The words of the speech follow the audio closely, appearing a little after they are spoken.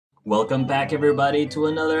Welcome back, everybody, to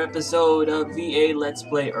another episode of VA Let's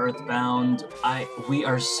Play Earthbound. We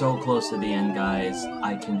are so close to the end, guys.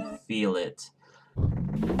 I can feel it.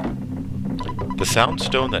 The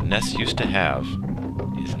soundstone that Ness used to have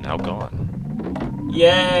is now gone.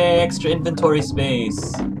 Yay! Extra inventory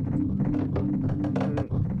space.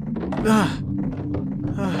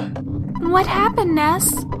 What happened,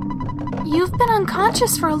 Ness? You've been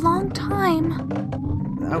unconscious for a long time.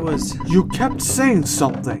 You kept saying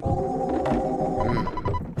something.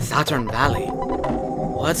 Saturn Valley.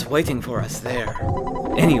 What's waiting for us there?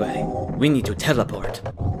 Anyway, we need to teleport.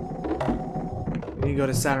 We need to go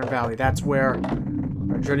to Saturn Valley. That's where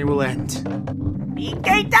our journey will end.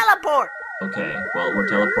 BK teleport! Okay, well, we're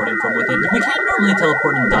teleporting from within. We can't normally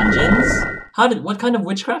teleport in dungeons. What kind of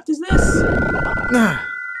witchcraft is this?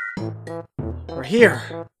 We're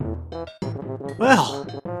here. Well,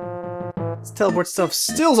 this teleport stuff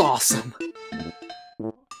still's awesome.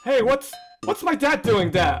 Hey, what's my dad doing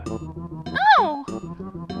there? Oh!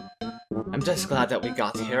 I'm just glad that we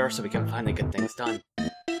got here so we can finally get things done.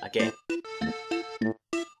 Again.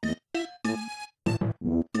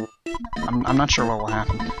 I'm not sure what will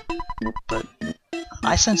happen, but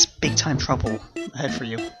I sense big time trouble ahead for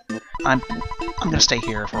you. I'm gonna stay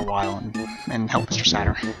here for a while and help Mr.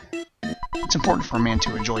 Saturn. It's important for a man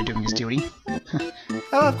to enjoy doing his duty.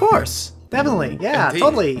 Oh, of course. Definitely. Yeah, Indeed.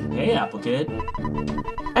 totally. Hey, Apple Kid.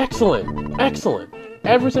 Excellent, excellent.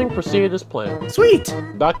 Everything proceeded as planned. Sweet.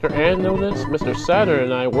 Dr. Ann noticed Mr. Saturn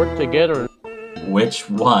and I worked together Which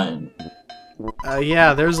one?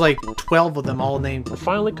 Yeah, there's like 12 of them all named. and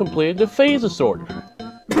finally completed the phases order.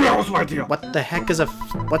 What the heck is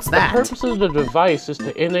what's The that? purpose of the device is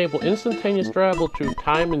to enable instantaneous travel through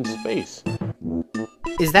time and space.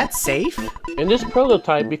 Is that safe? In this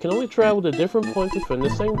prototype, you can only travel to different points within the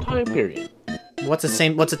same time period. What's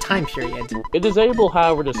a time period? It is able,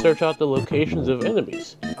 however, to search out the locations of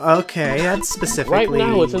enemies. Okay, that's specifically... Right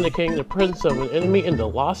now, it's indicating the presence of an enemy in the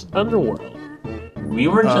Lost Underworld. We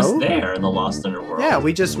were just Oh? there in the Lost Underworld. Yeah,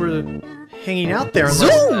 we just were hanging out there. Zoom!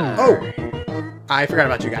 Oh! I forgot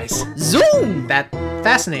about you guys. Zoom! That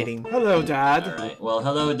fascinating. Hello, Dad. Alright, well,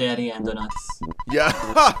 hello, Daddy and Donuts. Yeah,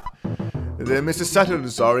 the Mr.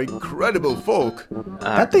 Saturns are incredible folk.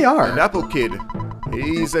 That they An are. apple kid.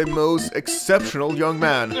 He's a most exceptional young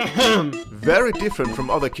man. Very different from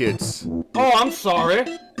other kids. Oh, I'm sorry.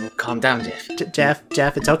 Calm down, Jeff.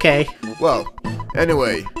 Jeff, it's okay. Well,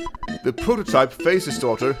 anyway, the prototype Face's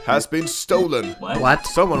daughter has been stolen. What?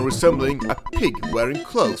 Someone resembling a pig wearing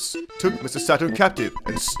clothes took Mr. Saturn captive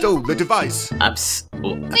and stole the device.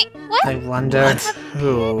 Wait, what? I wonder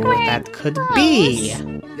who that could be.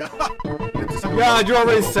 Yeah, you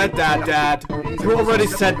already said that, Dad. You already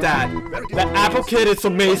said that. The Apple Kid is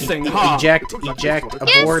amazing, huh? Eject,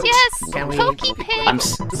 abort. Yes, Can we? Pokey Pig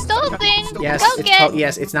stole thing. Yes, Go get.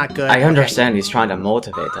 yes, it's not good. I Okay. understand he's trying to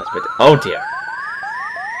motivate us, but oh dear.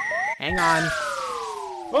 Hang on.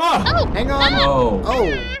 Ah! Hang on. Oh.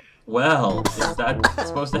 Oh. Well, is that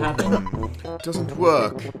supposed to happen? Doesn't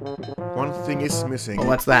work. One thing is missing. Well,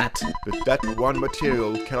 what's that? But that one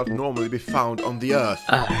material cannot normally be found on the Earth.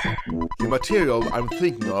 The material I'm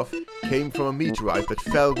thinking of came from a meteorite that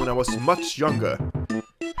fell when I was much younger.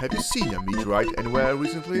 Have you seen a meteorite anywhere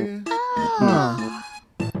recently? Huh.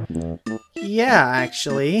 Yeah,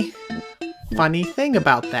 actually. Funny thing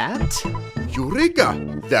about that.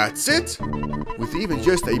 Eureka! That's it! With even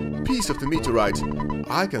just a piece of the meteorite,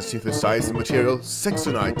 I can synthesize the material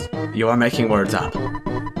Sextonite. You are making words up.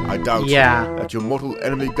 I doubt Yeah. that your mortal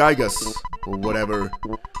enemy Gygas, or whatever,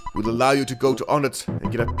 will allow you to go to Onnet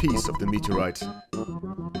and get a piece of the meteorite.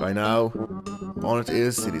 By now, Onnet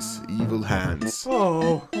is in his evil hands.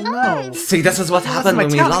 Oh. No. See, this is what happened when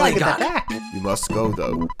we Get that lollygag. back. You must go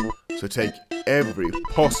though, so take every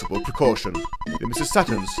possible precaution. The Mr.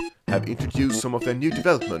 Saturns have introduced some of their new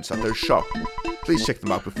developments at their shop. Please check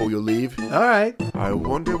them out before you leave. Alright. I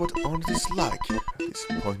wonder what Onnet is like at this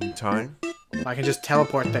point in time. I can just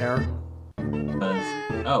teleport there.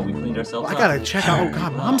 Oh, we cleaned ourselves I up. gotta check out. Oh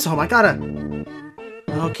god, Mom's home.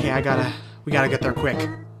 Okay, we gotta get there quick.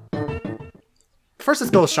 First,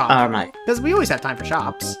 let's go shop. Alright. Because we always have time for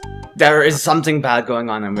shops. There is something bad going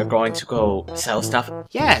on and we're going to go sell stuff.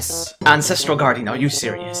 Yes. Ancestral Guardian, are you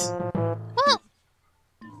serious? Well,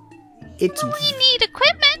 It's we need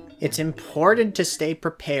equipment. It's important to stay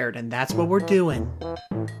prepared, and that's what we're doing.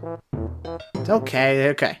 It's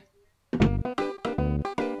okay.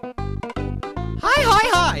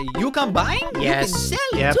 Hi! You combine? Yes. You can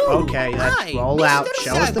sell Yep, too. okay, let's Hi, roll Mr. out.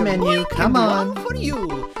 Show us the Saturn, menu. what Come can on. run for you.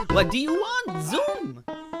 What do you want, Zoom?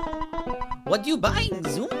 What you buying,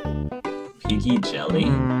 Zoom? Piggy jelly?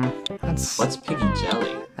 That's What's piggy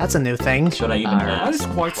jelly? That's a new thing. Should I even That ask? is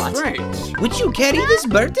quite strange. Would you carry this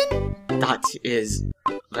burden? That is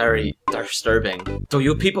very disturbing. Do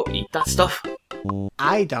you people eat that stuff?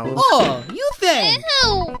 I don't. Oh, you think?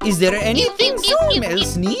 Ew. Is there anything Zoom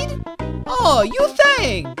else need? Oh, you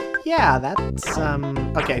think? Yeah, that's,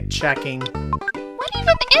 okay, checking. What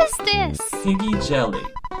even is this? Piggy jelly.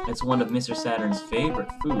 It's one of Mr. Saturn's favorite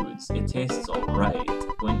foods. It tastes alright.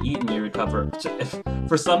 When eaten, you recover.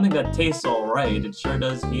 For something that tastes alright, it sure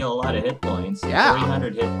does heal a lot of hit points. Yeah.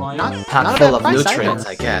 300 hit points. Not Packed a full bad of price nutrients,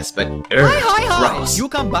 either. I guess, but Hi. gross. You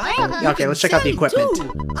come by? Yeah, okay, let's check out the equipment.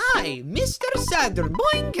 I, Mr. Saturn,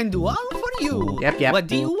 boing, can do all for you. Yep. What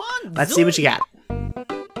do you want? Let's see what you got.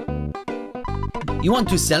 You want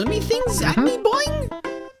to sell me things at me, boing?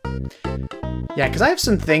 Yeah, because I have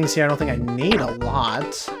some things here I don't think I need a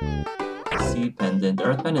lot. Sea pendant. The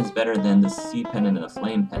Earth pendant is better than the sea pendant and the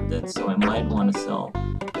flame pendant, so I might want to sell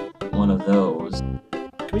one of those.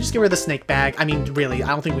 Can we just get rid of the snake bag? I mean, really, I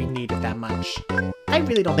don't think we need it that much. I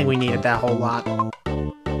really don't think we need it that whole lot.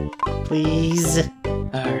 Please?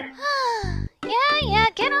 Yeah,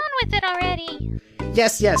 get on with it already.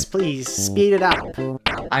 Yes, please. Speed it up.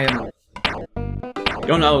 I am...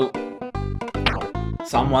 You know...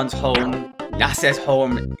 Someone's home, Ness's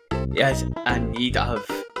home, is in need of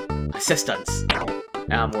assistance.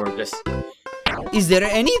 And we're just... Is there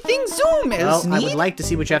anything Zoom else Well, I need? would like to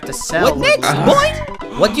see what you have to sell. What next,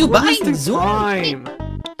 boing? What you What is buying, the Zoom? time?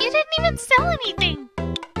 You didn't even sell anything.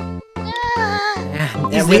 Yeah,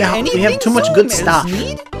 Is we there have anything too much Zoom good else stuff.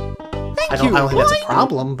 need? I don't think that's a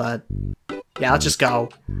problem, but... Yeah, let's just go.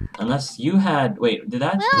 Unless you had... Wait, was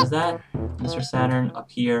that Mr. Saturn up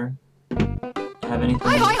here? Have anything?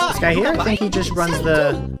 This guy here, I think he just runs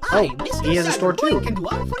the... Oh, he has a store too. Can do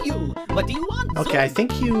all for you. What do you want? Okay, I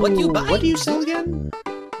think you... What do you sell again?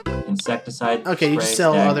 Insecticide. Okay, you just spray,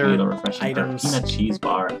 sell stag other beetle, refreshing herb, items. Peanut cheese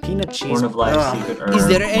bar. Peanut cheese. Horn of life, Ugh. secret herb. Is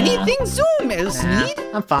there nah. anything Zoom else Nah, need?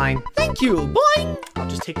 I'm fine. Thank you, boing. I'll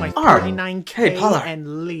just take my Arr, 39k hey, Polar.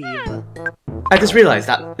 and leave. I just realized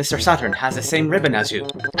that Mr. Saturn has the same ribbon as you.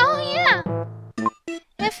 Oh yeah.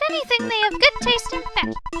 If anything, they have good taste in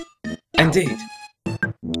fashion. Indeed.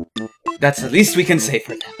 That's the least we can say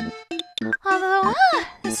for them. Although,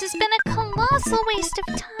 this has been a colossal waste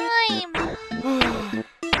of time.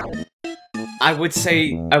 I would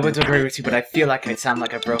say I would agree with you, but I feel like I sound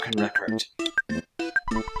like a broken record.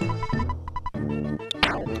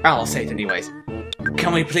 I'll say it anyways.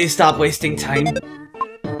 Can we please stop wasting time?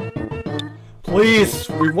 Please,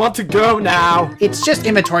 we want to go now. It's just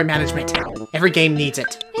inventory management. Every game needs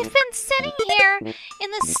it. We've been sitting here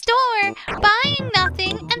in the store, buying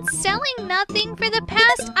nothing and selling nothing for the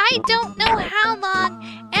past I don't know how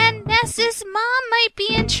long, and Ness's mom might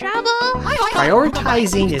be in trouble.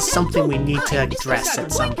 Prioritizing is something we need to address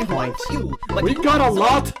at some point. We got a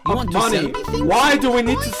lot of money. Why do we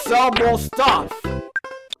need to sell more stuff?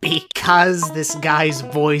 Because this guy's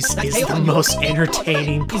voice is the most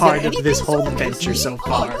entertaining part of this whole adventure so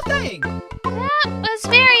far. That was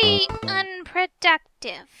very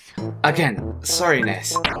unproductive. Again, sorry,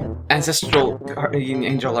 Ness. Ancestral Guardian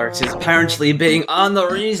Angel Arts is apparently being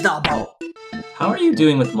unreasonable. How are you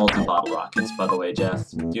doing with multi-bottle rockets, by the way, Jeff?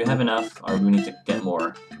 Do you have enough, or do we need to get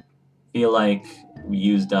more? Feel like we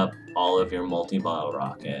used up all of your multi-bottle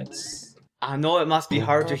rockets. I know it must be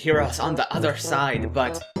hard to hear us on the other side,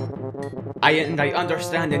 but I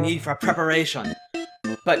understand the need for preparation,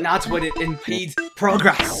 but not when it impedes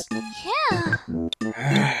progress.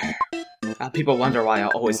 Yeah. People wonder why I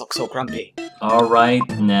always look so grumpy. Alright,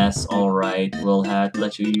 Ness, alright. We'll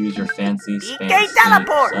let you use your fancy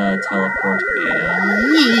teleport! Teleport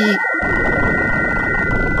beta.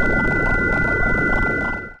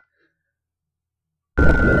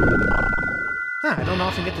 I don't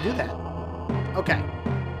often get to do that. Okay.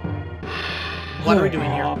 What are we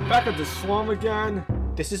doing here? Back at the slum again?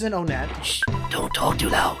 This isn't Onet. Shh, don't talk too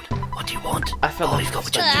loud. What do you want? I feel like I've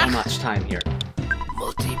spent too much time here.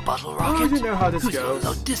 Multi-bottle Oh, rocket? you know how this Who's goes.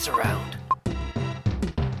 gonna load this around?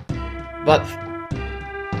 But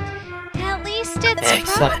At least it's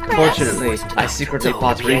Excellent. progress. fortunately, I secretly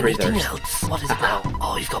bought anything rebreathers. else? What is it now?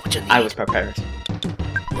 Oh, you've got what you need. I was prepared.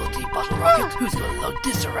 Multi-bottle rocket? Who's gonna load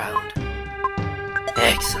this around?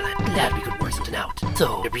 Excellent. Glad we could work something out.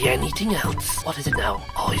 So, there be anything else? What is it now?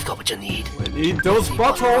 Oh, you've got what you need. We need those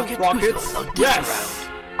bottle Who's rockets. gonna load this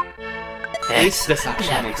Yes. This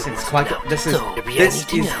actually makes sense. Quite. This is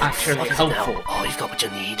actually helpful. Oh, you've got what you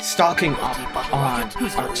need. Stocking up Multi-bottle on rocket.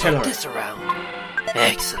 Who's gonna load artillery. this around?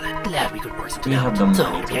 Excellent. Glad we could work something We out. have the So,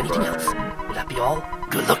 money there be to anything burn. else? Will that be all?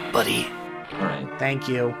 Good luck, buddy. Alright. Thank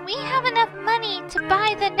you. We have enough money to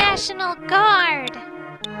buy the National Guard.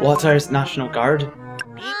 What is National Guard?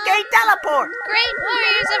 teleport. Great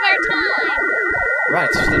warriors of our time. Right,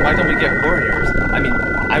 so then why don't we get warriors? I mean,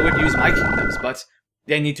 I would use my kingdoms, but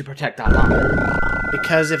they need to protect that land.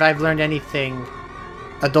 Because if I've learned anything,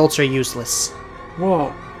 adults are useless.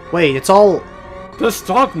 Whoa. Wait, it's all... This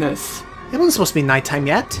darkness. It wasn't supposed to be nighttime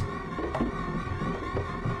yet.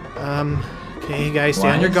 Okay, guys, stay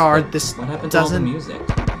on your guard. This What happened to all the doesn't... music?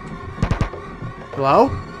 Hello?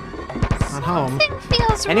 Not home. Something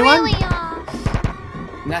feels Anyone? really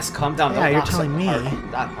off. Ness, calm down. Yeah, Don't you're laugh so telling me.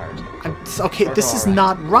 hard, that hard. Okay, this is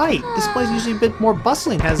not right. This place is usually a bit more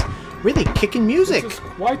bustling, has really kicking music. This is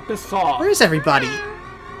quite bizarre. Where is everybody?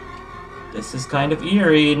 This is kind of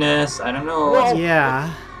eerie, Ness. I don't know. Whoa.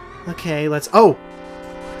 Yeah. Okay, let's... Oh!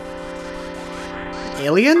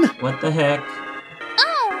 Alien? What the heck?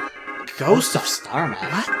 Oh, Ghost of... Starman.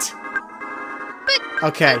 What? but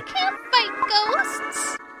Okay, can't fight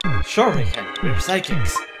ghosts. Sure we can. We're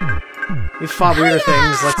psychics. we fought weirder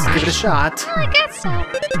things. Let's give it a shot. Well, I guess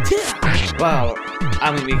so. Well,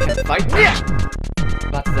 I mean, we can fight them.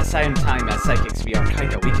 But at the same time, as psychics, we are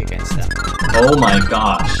kind of weak against them. Oh my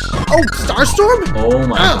gosh. Oh, Starstorm? Oh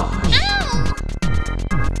my Ow. gosh.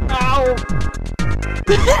 Ow!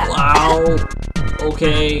 Wow.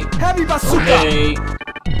 Okay. Heavy bazooka! Okay.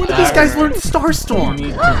 When did these guys learn You Starstorm?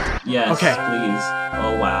 need to... Yes, Okay. please.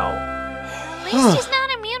 Oh wow. At least he's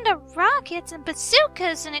not immune to rockets and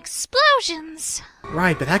bazookas and explosions.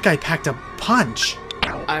 Right, but that guy packed a punch.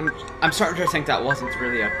 I'm starting to think that wasn't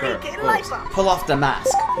really a girl. PK life up. Pull off the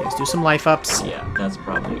mask. Let's do some life ups. Yeah, that's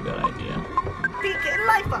probably a good idea. PK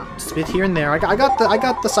life up. Just a bit here and there. I got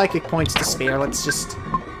the psychic points to spare. Let's just...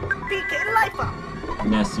 PK life up.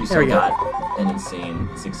 Ness, you There we still go. got an insane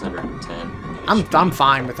 610. I'm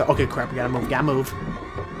fine with it. Okay, crap. We gotta move.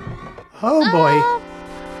 Oh boy.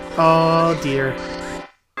 Oh dear.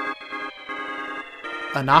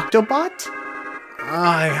 An Octobot?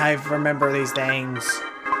 I remember these things.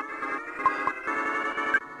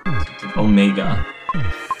 Omega.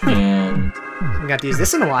 And We got to use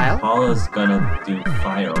this in a while. Paula's gonna do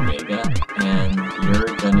Fire Omega, and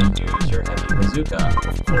you're gonna use your Heavy Bazooka.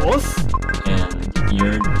 Of course. And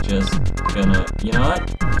you're just gonna... You know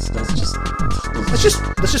what? Let's just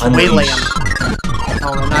Let's just unleash. waylay him.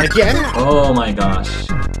 Oh no, not again. Oh my gosh.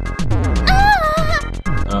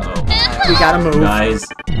 Uh-oh. We gotta move. Guys,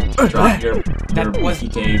 drop your That was.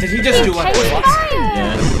 PK. Did he just do what? What?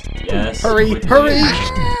 Yes. Hurry, quickly.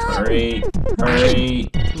 hurry. Hurry.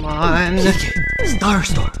 Come on.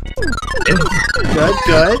 Starstorm.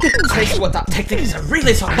 Good. Taste what that technique is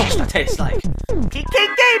really supposed to taste like. PK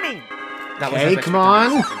gaming. That Okay, come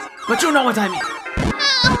on. But you know what I mean.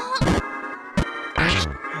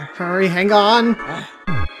 Hurry, hang on.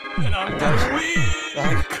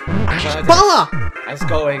 Like, Paula! it's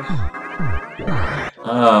going.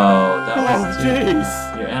 Oh, that Oh, was too...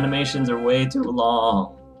 jeez. Your animations are way too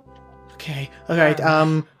long. Okay. Alright,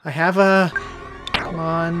 I have a... Come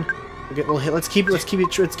on. Let's keep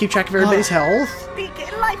track of everybody's health.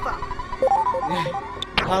 PK life up.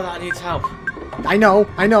 Paula needs help. I know.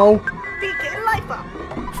 PK life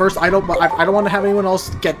up. First, I don't want to have anyone else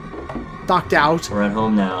get knocked out. We're at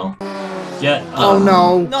home now. Get up. Oh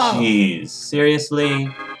no. Jeez. Seriously?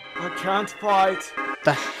 I can't fight.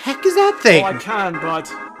 The heck is that thing? Oh, I can,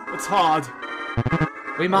 but it's hard.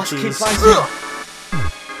 We must keep Jeez. fighting.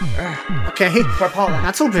 Okay. For Paula.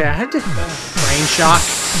 Not so bad. Brain shock.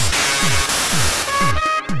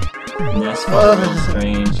 Ness felt a little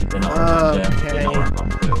strange. It didn't work on Jeff. It Okay. didn't work on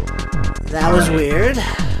Pooh. That was Alright. weird.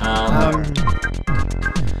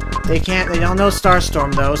 They don't know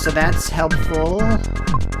Starstorm though, so that's helpful.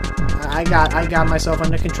 I got myself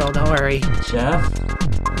under control, don't worry. Jeff,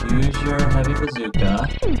 use your Heavy Bazooka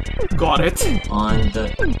Got it. on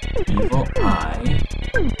the evil eye.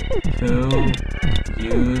 Pooh,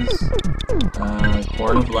 use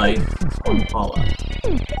Horn of Life on Paula.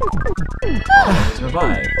 Paula was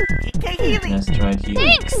revived. PK healing. Ness tried healing.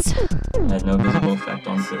 Thanks. Had no visible effect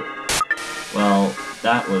on Pooh. Well,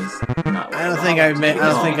 that was not what I don't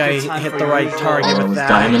think I hit the right target Paula with was that.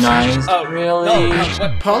 diamondized. Oh, Really? No,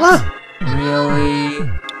 what? Paula?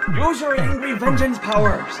 Really? Use your angry vengeance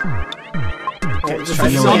powers. Okay, let's This try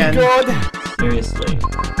is this not again. good. Seriously.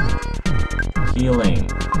 Healing.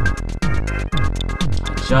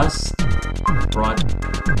 I just brought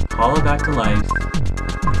Paula back to life.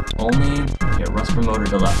 Only here, Rust Promoter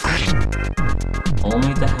Deluxe.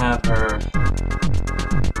 Only to have her.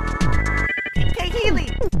 PK healing.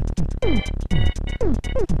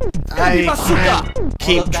 I can't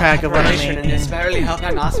keep track of what I'm And it's making. barely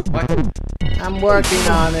helping us. What? I'm working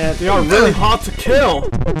on it. They are really hard to kill.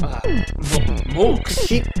 Mooks.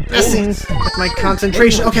 Keep messing with my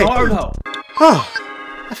concentration. Okay. Torno. Oh,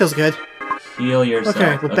 that feels good. Heal yourself.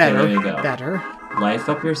 Okay, well, better. There you go. Better. Life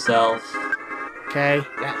up yourself. Okay.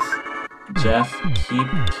 Yes. Jeff,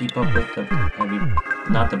 keep up with the heavy...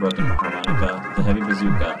 Not the broken harmonica. The heavy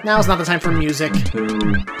bazooka. Now's not the time for music. Who...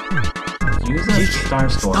 Use a star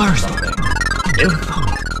storm or something.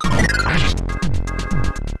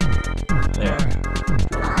 There.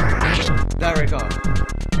 There we go.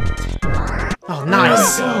 Oh,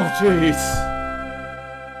 nice. There we go. Oh,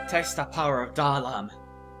 jeez. Taste the power of Dalam.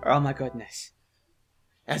 Oh my goodness.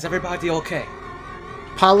 Is everybody okay?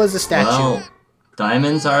 Paula's a statue. Well,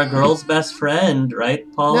 diamonds are a girl's best friend,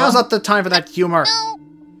 right, Paula? Now's not the time for that humor.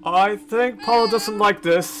 I think Paula doesn't like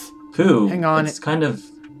this. Pooh, Hang on. It's kind of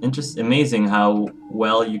amazing how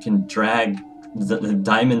well you can drag the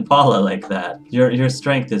Diamond Paula like that. Your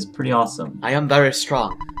strength is pretty awesome. I am very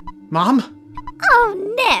strong. Mom?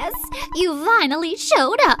 Oh, Ness, you finally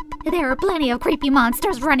showed up. There are plenty of creepy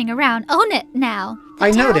monsters running around. Own it now. I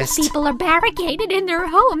noticed. People are barricaded in their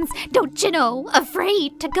homes, don't you know,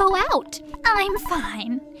 afraid to go out. I'm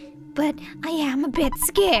fine, but I am a bit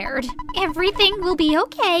scared. Everything will be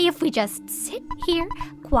okay if we just sit here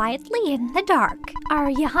quietly in the dark. Are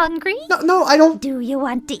you hungry? No, I don't... Do you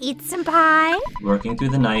want to eat some pie? Working through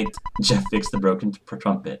the night, Jeff fixed the broken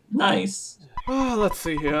trumpet. Nice. Let's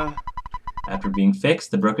see here. After being fixed,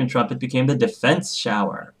 the broken trumpet became the defense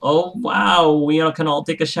shower. Oh, wow, we can all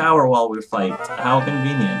take a shower while we fight. How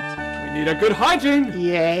convenient. We need a good hygiene.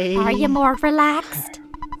 Yay. Are you more relaxed?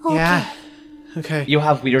 Okay. Yeah. Okay. You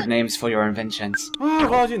have weird names for your inventions. Oh,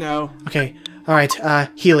 well, you know. Okay. Alright,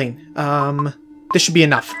 healing. This should be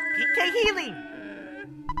enough. PK healing.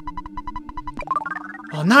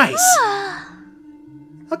 Oh, nice.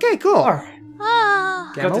 Okay, cool. Alright.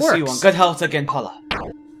 Oh, Gamma Good to see you works. on good health again, Paula.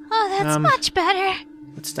 that's much better.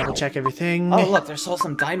 Let's double check everything. Oh, look, there's still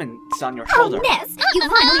some diamonds on your Oh, shoulder. Ness, you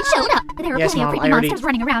finally showed up. There are Yes, plenty Mom, of I creepy already- monsters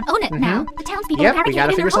running around. Own it now. The townspeople Yep, are we gotta barricaded in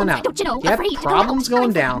figure their something homes, out. don't you know, Yep, afraid to go problems out. going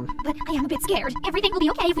I'm down. fine, but I am a bit scared. Everything will be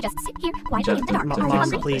okay if we just sit here quietly in the dark. Just- Are you Mom,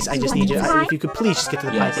 hungry? please, I Do just you need you. want some pie? If you could please just get to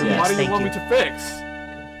the Yes, pipe. yes. Why do you thank want you. me to fix?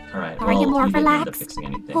 Alright, Are well, you more didn't end up relaxed? fixing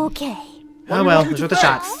anything. Okay. Oh well, there's with the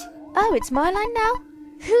shot. Oh, it's my line now?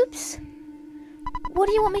 Oops. What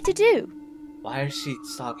do you want me to do? Why does she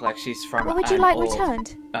talk like she's from What would you an like old,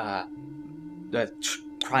 returned? the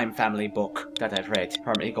crime family book that I've read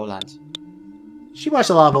from Eagleland? She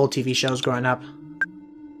watched a lot of old TV shows growing up.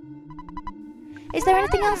 Is there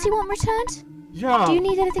anything else you want returned? Yeah. Do you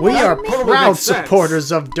need anything We else are from me? Probably proud makes sense.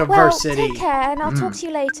 supporters of diversity. Well, take care, and I'll talk to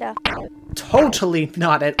you later. Totally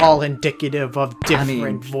not at all indicative of different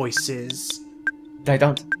mean- voices. They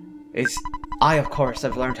don't. I, of course,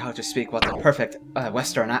 have learned how to speak with the perfect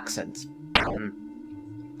Western accent.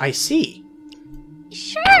 I see.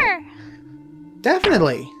 Sure.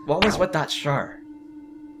 Definitely. What was with that sure?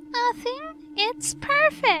 Nothing. It's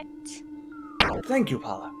perfect. Thank you,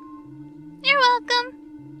 Paula. You're welcome.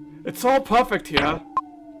 It's all perfect here.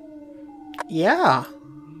 Yeah.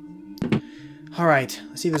 Alright,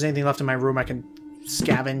 let's see if there's anything left in my room I can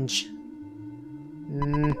scavenge.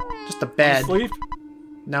 Just a bed. Sleep?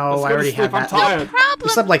 No, Let's I go to already sleep, had I'm that. tired. We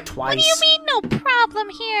slept like twice. What do you mean no problem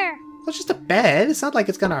here? Well, it's just a bed. It's not like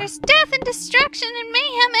it's gonna... There's death and destruction and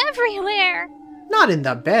mayhem everywhere. Not in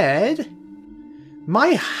the bed.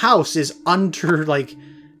 My house is under, like,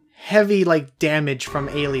 heavy, like, damage from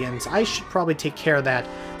aliens. I should probably take care of that.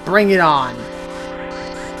 Bring it on.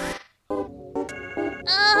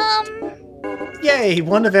 Yay,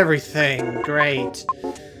 one of everything. Great.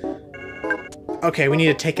 Okay, we need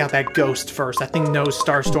to take out that ghost first. That thing knows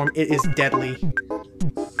Starstorm. It is deadly.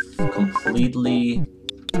 Completely...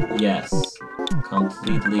 Yes.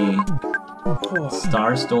 Completely...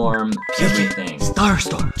 Starstorm, everything.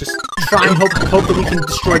 Starstorm. Just try and hope that we can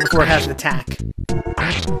destroy it before it has an attack.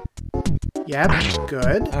 Yep,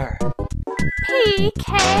 good.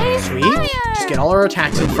 PK Sweet. fire. Just get all our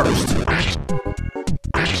attacks in first.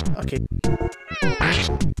 Okay.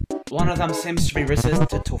 One of them seems to be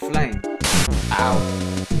resistant to flame. Ow.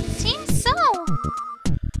 Seems so.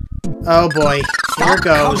 Oh boy. Here it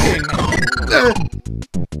goes.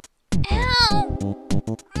 Ow.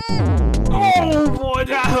 Oh boy,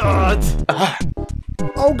 that hurts!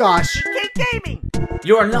 Oh gosh. Gaming.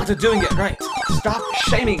 You are not doing it right. Stop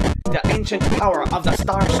shaming the ancient power of the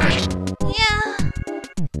Starstorm. Yeah.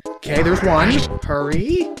 Okay, there's one.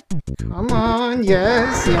 Hurry. Come on.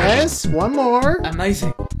 Yes, yes. One more.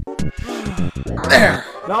 Amazing. There.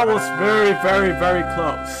 That was very, very, very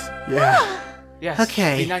close. Yeah. Yes.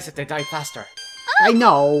 Okay. Be nice if they died faster. I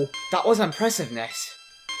know. That was impressiveness.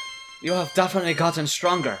 You have definitely gotten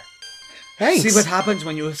stronger. Thanks. See what happens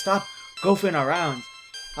when you stop goofing around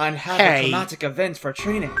and have a Hey. traumatic event for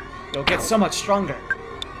training. You'll get so much stronger.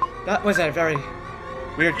 That was a very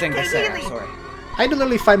weird thing to say, I'm sorry. I had to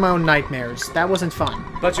literally fight my own nightmares. That wasn't fun.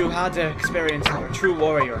 But you had the experience of a true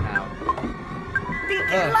warrior now.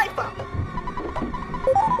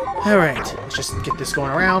 Alright, let's just get this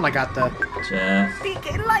going around. I got the... Jeff.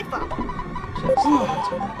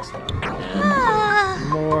 Jeff's and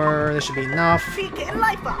more. This should be enough.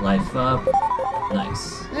 life up.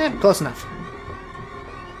 Nice. Close enough.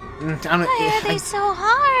 Why are they so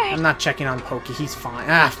hard? I'm not checking on Pokey. He's fine.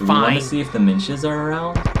 Do we want to see if the Minches are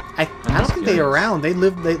around? I don't think they're around. They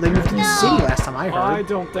moved to the city last time I heard. I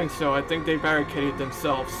don't think so. I think they barricaded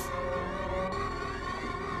themselves.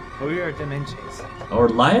 Who are the Minches? Or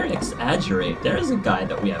liar exaggerate. There's a guy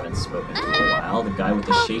that we haven't spoken to in a while. The guy with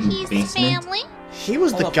the shady Pokey's basement. family? He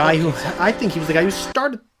was the guy who... I think he was the guy who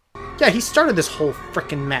started... Yeah, he started this whole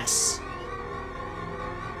frickin' mess.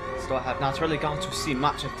 So I have not really gone to see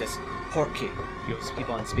much of this Porky you keep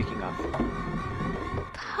on speaking of.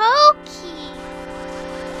 Pokey.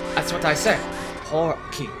 That's what I said.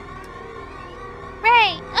 Porky.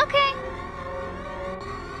 Right, okay.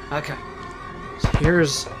 Okay.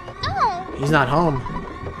 Here's... Oh. He's not home.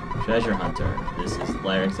 Treasure hunter. This is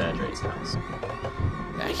liar exaggerate's house.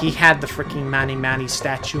 Yeah, he had the frickin' Manny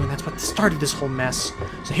statue, and that's what started this whole mess.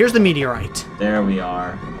 So here's the meteorite. There we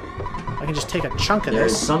are. I can just take a chunk of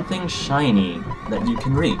There's this. something shiny that you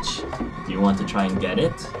can reach. Do you want to try and get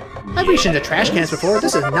it? I've reached into trash cans before.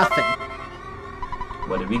 This is nothing.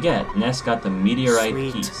 What did we get? Ness got the meteorite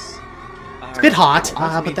Sweet. piece. It's a bit hot.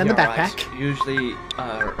 I'll put that in the Meteorites backpack. Usually,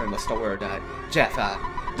 what's the word? Jeff,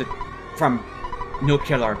 from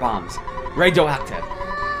nuclear bombs. Radioactive.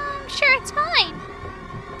 Sure, it's fine.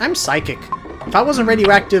 I'm psychic. If I wasn't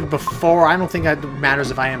radioactive before, I don't think it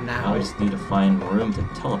matters if I am Now we now. just need to find room to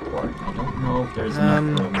teleport. I don't know if there's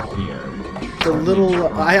enough room here. We can The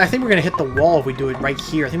little... I think we're going to hit the wall if we do it right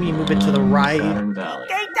here. I think we need to move it to the right. Saturn Valley.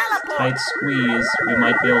 Tight squeeze. We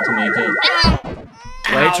might be able to make it.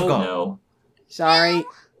 Where'd you go? No. Sorry.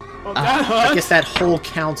 Oh, that hurt. I guess that hole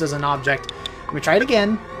counts as an object. Let me try it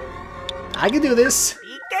again. I can do this.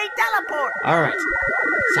 Alright.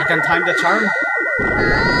 Second time the charm?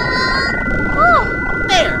 Oh,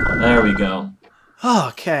 There. There we go.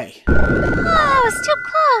 Okay. oh, it's too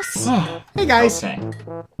close. Hey, guys. Okay.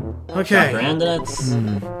 Okay. Grandad's.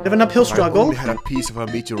 Have an uphill I struggle. only had a piece of a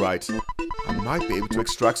meteorite. I might be able to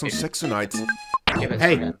extract some sexonite. Give it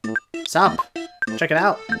Hey. again. What's up? Check it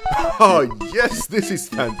out. Oh yes, this is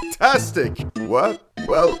fantastic! What?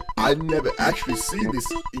 Well, I've never actually seen this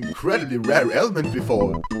incredibly rare element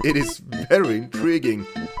before. It is very intriguing.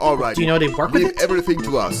 Alright, Do you know they work with leave it? everything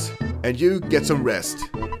to us, and you get some rest.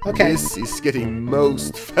 Okay. This is getting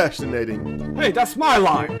most fascinating. Hey, that's my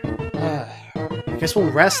line. I guess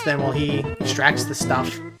we'll rest then while he extracts the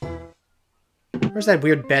stuff. Where's that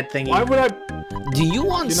weird bed thingy? Why would I? Do you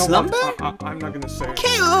want You know slumber? what? I'm not gonna say it.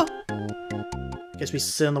 Kill! Guess we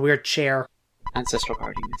sit in the weird chair. Ancestral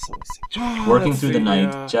guardian is always Working Let's through the see,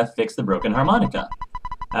 night, Jeff fixed the broken harmonica.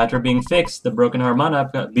 After being fixed, the broken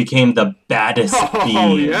harmonica became the baddest Oh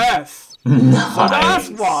beam. yes. Nice. So that's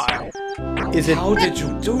why. Is it... How did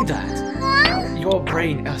you do that? Your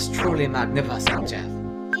brain is truly magnificent, Jeff.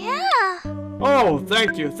 Yeah. Oh,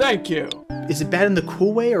 thank you, thank you. Is it bad in the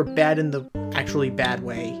cool way or bad in the actually bad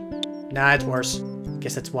way? Nah, it's worse.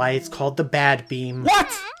 Guess that's why it's called the bad beam. What?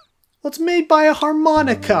 Well, it's made by a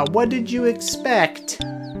harmonica. What did you expect?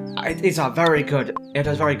 It is very good. It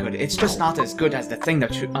is very good. It's just not as good as the thing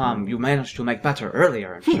that you managed to make better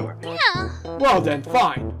earlier, I'm sure. Yeah. Well then,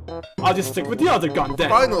 fine. I'll just stick with the other gun then.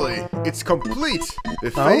 Finally, it's complete!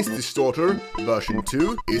 The Oh? Face Distorter version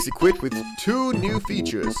 2 is equipped with 2 new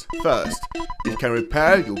features. First, it can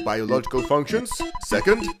repair your biological functions.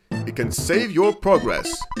 Second, it can save your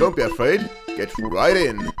progress. Don't be afraid, get right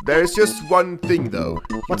in. There's just one thing though.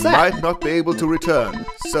 What's you that? might not be able to return.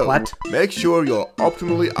 So, What? make sure you're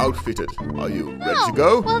optimally outfitted. Are you ready to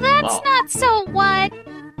go? Well, that's not so what.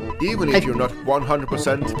 Even if you're not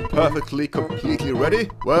 100% perfectly, completely ready,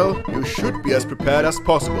 well, you should be as prepared as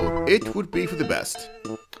possible. It would be for the best.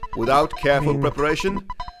 Without careful preparation,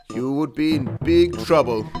 you would be in big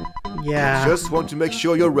trouble. Yeah. Just want to make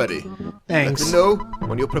sure you're ready. Thanks. Let me know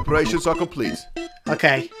when your preparations are complete.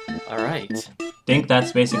 Okay. Alright. think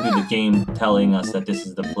that's basically the game telling us that this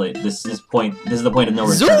is the this is the point of no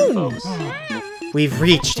return, Zoom! folks. We've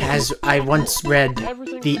reached, as I once read,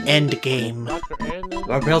 the end game.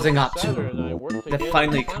 We're building up to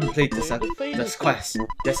finally complete this quest,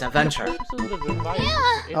 this adventure.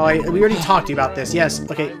 Oh, we already talked to you about this. Yes.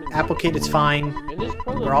 Okay, Applecade, it's fine.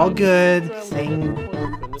 We're all good.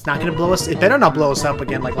 It's not gonna blow us. It better not blow us up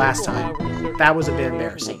again like last time. That was a bit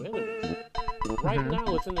embarrassing. right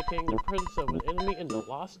now it's indicating the presence of an enemy in the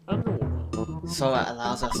lost underworld. So it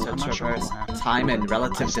allows us to I'm not sure traverse what will happen. time and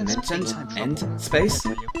relative I sense dimensions big-time and trouble space?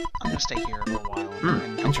 ahead for you. I'm gonna stay here for a while and help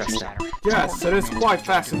Mr. interesting. Saturn. Yes, it is quite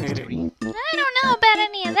fascinating. I don't know about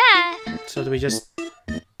any of that. So do we just...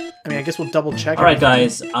 I mean, I guess we'll double check. All right,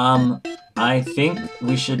 guys. I think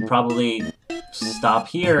we should probably stop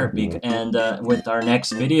here and with our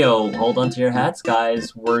next video. Hold on to your hats,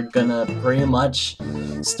 guys. We're gonna pretty much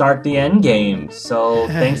start the end game. So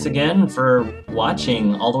thanks again for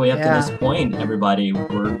watching all the way up to this point, everybody.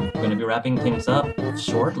 We're gonna be wrapping things up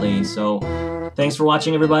shortly. So thanks for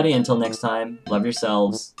watching, everybody. Until next time, love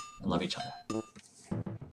yourselves and love each other.